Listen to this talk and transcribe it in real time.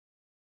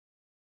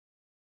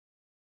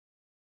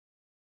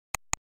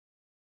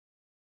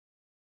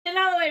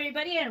Hello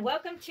everybody and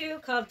welcome to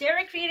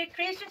Caldera Creative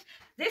Creations.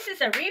 This is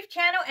a Wreath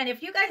channel, and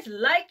if you guys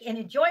like and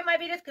enjoy my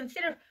videos,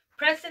 consider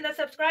pressing the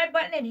subscribe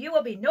button and you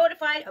will be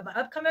notified of my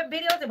upcoming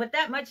videos. And with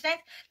that much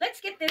thanks, let's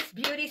get this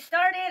beauty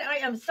started. I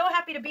am so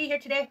happy to be here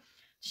today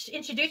to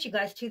introduce you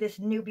guys to this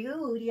new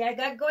beauty I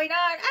got going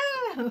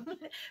on.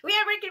 We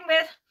are working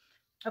with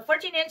a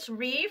 14-inch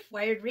Wreath,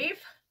 wired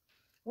Wreath.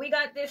 We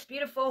got this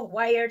beautiful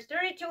wired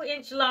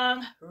 32-inch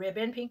long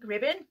ribbon, pink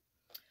ribbon.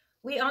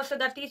 We also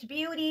got these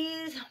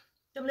beauties,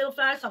 some little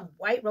flowers, some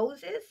white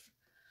roses.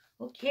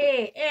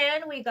 Okay,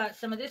 and we got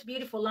some of this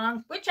beautiful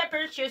long, which I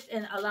purchased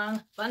in a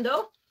long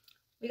bundle.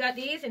 We got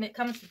these, and it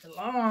comes with a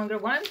longer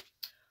one.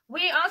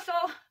 We also,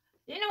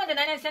 in the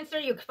 99-cent store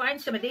you can find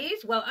some of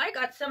these? Well, I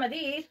got some of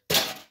these,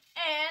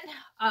 and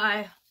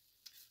I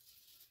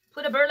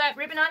put a burlap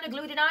ribbon on it,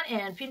 glued it on,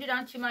 and pinned it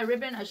onto my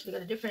ribbon. I should have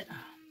got a different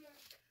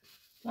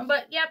one,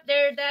 but yep,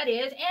 there that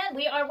is. And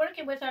we are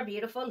working with our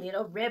beautiful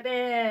little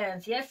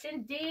ribbons. Yes,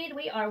 indeed,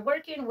 we are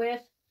working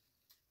with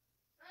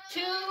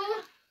two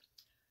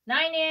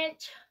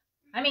 10-inch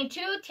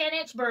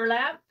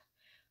burlap,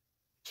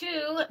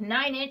 two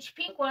 9-inch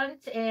pink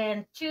ones,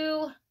 and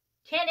two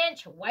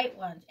 10-inch white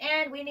ones.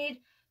 And we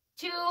need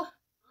two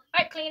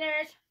pipe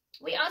cleaners.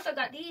 We also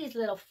got these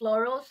little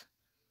florals.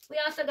 We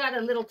also got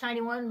a little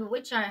tiny one,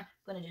 which I'm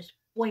going to just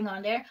wing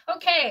on there.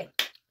 Okay,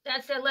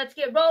 that's it. Let's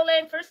get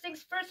rolling. First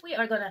things first, we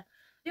are going to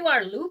do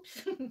our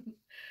loops.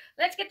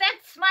 Let's get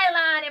that smile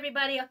on,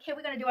 everybody. Okay,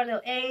 we're going to do our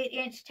little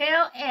 8-inch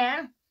tail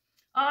and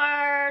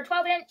our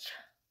 12-inch.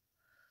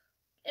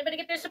 Everybody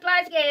get their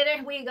supplies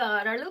together. We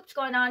got our loops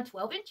going on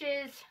 12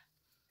 inches.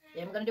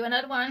 Then we're going to do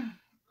another one.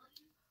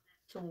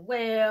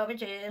 12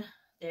 inches.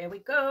 There we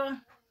go.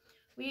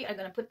 We are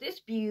going to put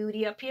this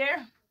beauty up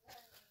here.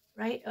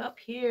 Right up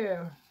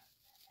here.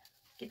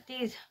 Get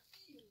these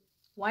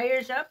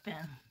wires up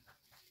and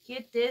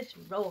get this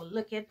roll.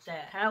 Look at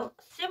that. How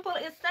simple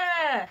is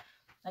that?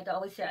 Like I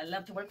always say, I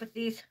love to work with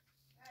these.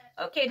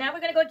 Okay, now we're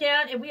going to go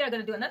down and we are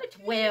going to do another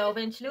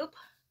 12-inch loop.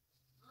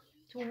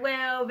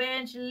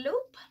 12-inch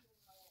loop.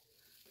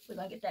 We're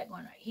going to get that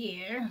going right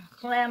here.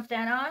 Clamp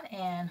that on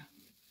and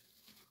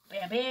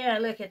bam,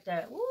 bam. Look at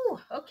that. Ooh,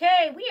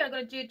 okay, we are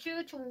going to do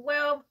two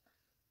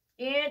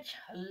 12-inch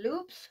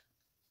loops.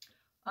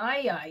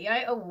 Ay.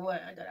 Oh,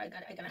 I got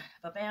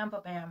ba-bam,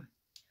 ba-bam.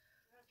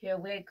 Here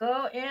we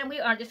go. And we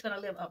are just going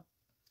to leave a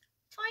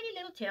tiny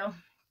little tail.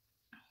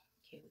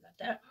 Okay, we got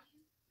that.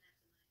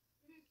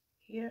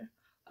 Here.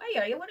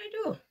 Ay, what do I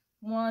do?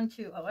 1,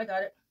 2. Oh, I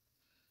got it.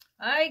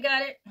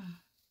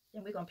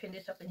 Then we're going to pin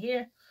this up in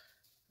here.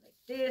 Like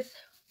this.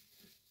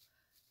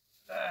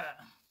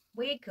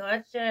 We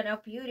got that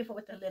up beautiful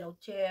with the little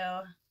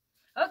tail.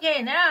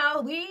 Okay,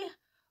 now we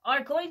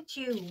are going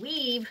to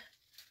weave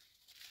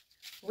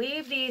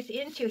these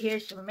into here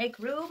to make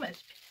room.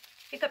 Let's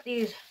pick up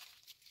these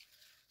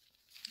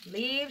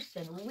leaves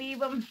and weave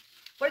them.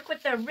 Work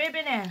with the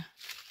ribbon and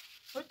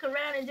work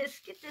around and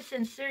just get this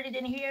inserted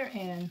in here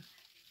and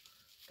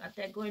got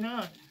that going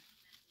on.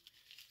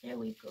 There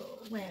we go.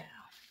 Wow.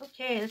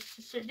 Okay, let's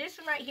insert this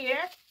one right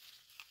here.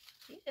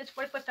 See, let's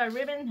work with our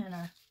ribbon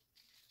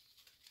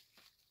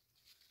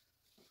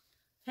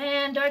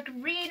and our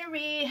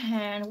greenery,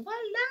 and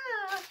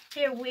voila!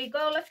 Here we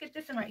go. Let's get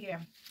this one right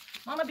here.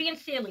 Mama being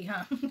silly,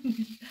 huh?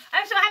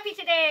 I'm so happy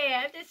today.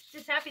 I'm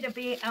just happy to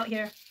be out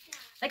here.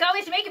 Like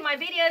always making my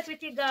videos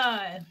with you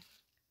guys.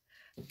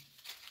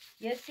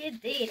 Yes,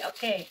 indeed.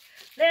 Okay.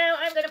 Now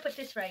I'm going to put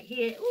this right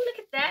here. Ooh, look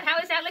at that. How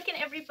is that looking,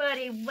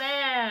 everybody?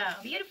 Wow.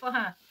 Beautiful,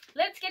 huh?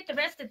 Let's get the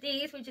rest of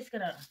these. We're just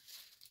going to...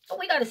 Oh,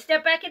 we got to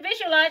step back and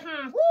visualize.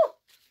 Woo!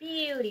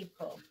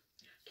 Beautiful.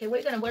 Okay,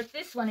 we're going to work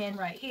this one in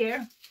right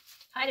here.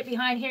 Hide it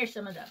behind here,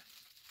 some of the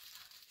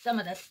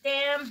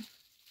stem.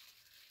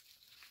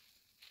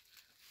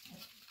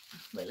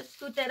 Wait, let's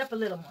scoot that up a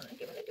little more.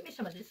 Give me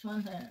some of this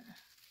one.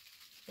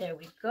 There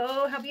we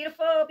go. How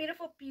beautiful,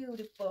 beautiful,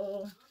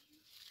 beautiful.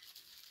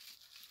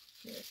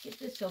 Let's get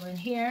this over in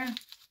here.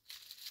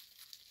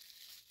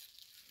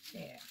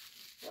 There.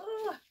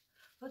 Oh,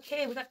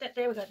 okay, we got that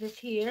there. We got this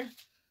here.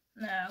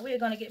 Now we're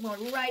going to get more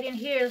right in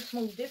here. Let's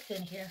move this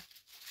in here.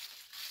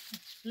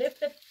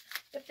 Let's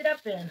lift it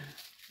up and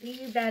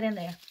leave that in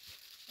there.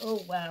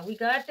 Oh, wow. We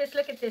got this.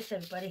 Look at this,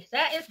 everybody.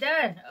 That is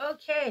done.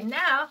 Okay,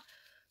 now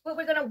what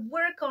we're going to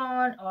work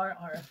on are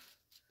our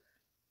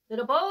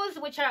little bows,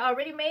 which I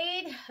already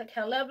made. Look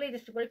how lovely.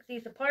 Just to work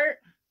these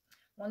apart.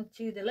 One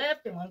to the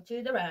left and one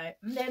to the right.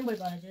 And then we're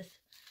going to just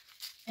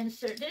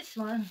insert this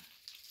one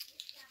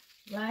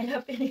right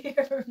up in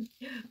here.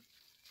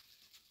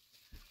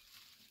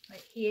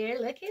 Right here.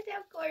 Look at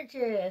how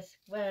gorgeous.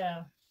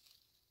 Wow.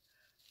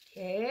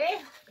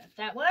 Okay. Got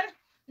that one.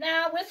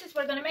 Now, this is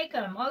what we're going to make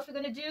them. All we're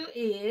going to do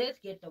is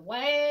get the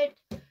white.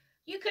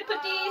 You could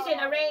put these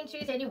and arrange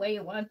these any way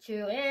you want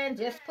to. And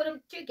just put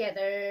them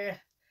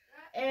together.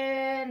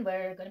 And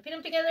we're going to pin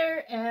them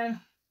together. And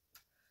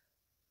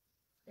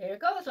there it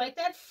goes. Like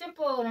that.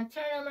 Simple. And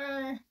turn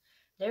them.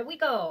 There we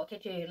go. Okay,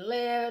 to the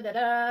left.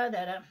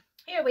 Da-da.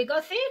 Here we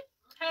go. See?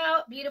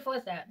 How beautiful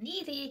is that?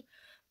 Easy.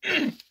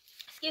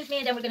 Excuse me.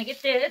 And then we're going to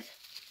get this.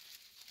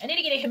 I need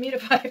to get a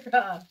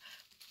humidifier.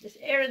 This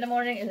air in the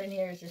morning and then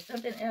here's just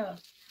something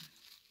else.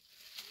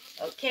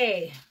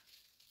 Okay.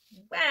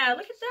 Wow,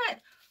 look at that.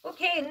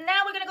 Okay,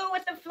 now we're going to go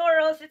with the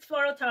florals. It's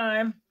floral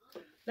time.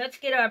 Let's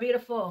get our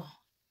beautiful.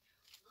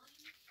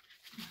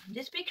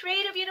 Just be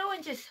creative, you know,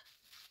 and just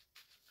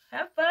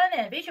have fun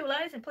and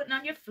visualize and putting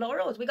on your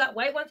florals. We got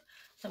white ones,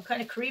 some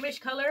kind of creamish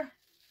color.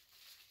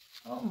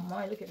 Oh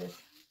my, look at this.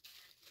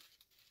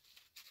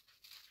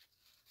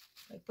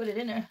 I put it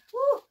in there.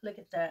 Woo, look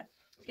at that.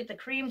 Let's get the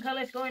cream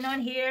colors going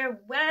on here.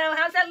 Wow,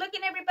 how's that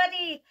looking,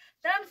 everybody?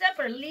 Thumbs up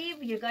or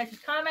leave your guys'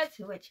 comments,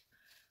 which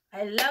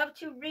I love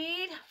to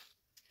read.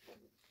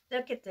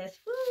 Look at this.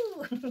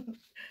 Woo.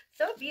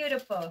 So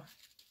beautiful.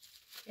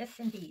 Yes,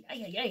 indeed.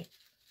 Ay, ay, ay.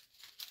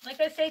 Like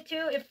I say,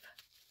 too, if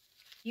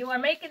you are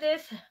making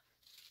this,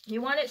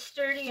 you want it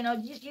sturdy, you know,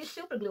 just use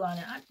super glue on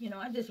it.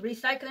 I'm just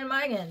recycling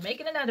mine and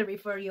making another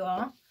wreath for you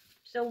all.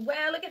 So,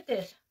 wow, look at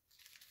this.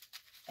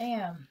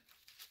 Bam.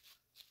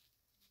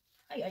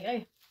 Ay, ay,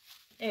 ay.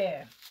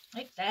 There.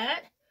 Like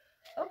that.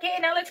 Okay,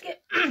 now let's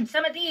get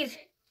some of these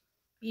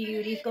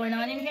beauties going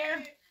on in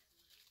here.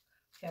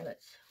 Okay,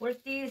 let's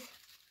work these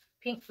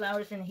pink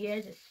flowers in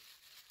here. Just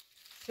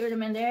insert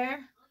them in there.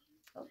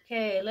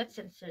 Okay, let's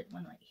insert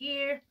one right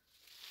here.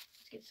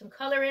 Let's get some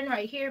color in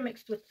right here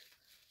mixed with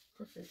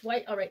this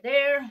white all right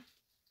there.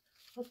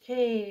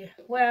 Okay,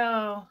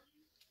 wow.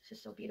 This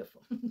is so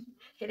beautiful.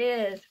 It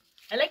is.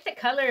 I like the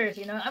colors,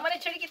 you know. I want to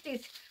try to get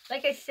these,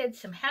 like I said,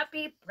 some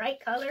happy,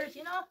 bright colors,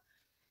 you know.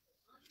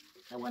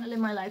 I want to live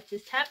my life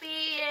just happy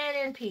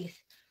and in peace.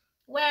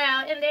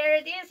 Wow, and there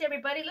it is,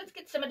 everybody. Let's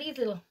get some of these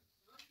little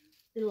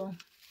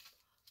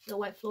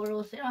white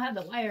florals. They don't have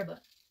the wire,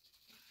 but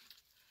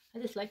I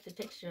just like the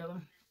texture of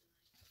them.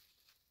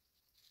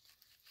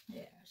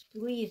 Yeah,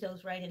 squeeze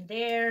those right in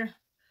there.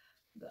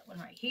 Got one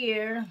right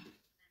here.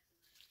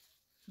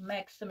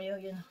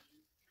 Maximilian.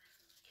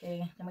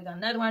 Okay, then we got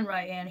another one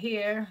right in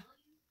here.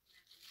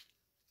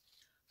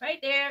 Right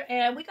there.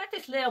 And we got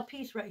this little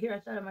piece right here. I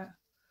thought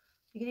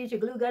you can use your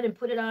glue gun and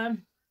put it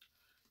on.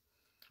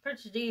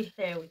 Purchase these.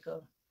 There we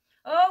go.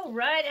 All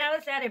right,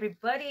 how's that,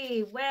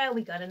 everybody? Well,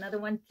 we got another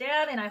one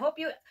down, and I hope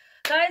you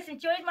guys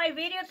enjoyed my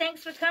video.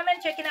 Thanks for coming,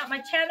 checking out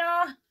my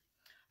channel.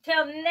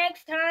 Till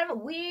next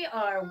time, we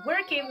are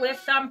working with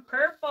some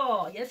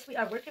purple. Yes, we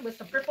are working with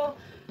some purple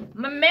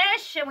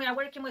mesh, and we are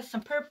working with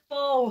some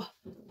purple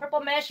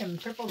mesh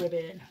and purple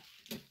ribbon.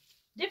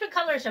 Different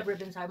colors of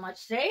ribbons, I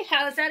must say.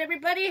 How's that,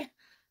 everybody?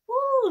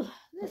 Woo!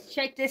 Let's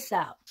check this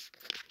out.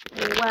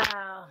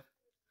 Wow.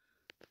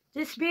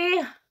 Just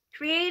be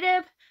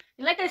creative.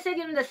 And like I said,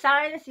 in the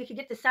signs, you can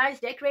get the signs,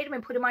 decorate them,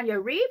 and put them on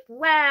your wreath.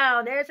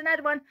 Wow, there's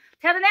another one.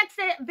 Till the next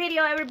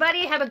video,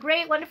 everybody. Have a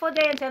great, wonderful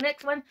day. Until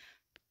next one.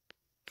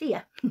 See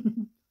ya.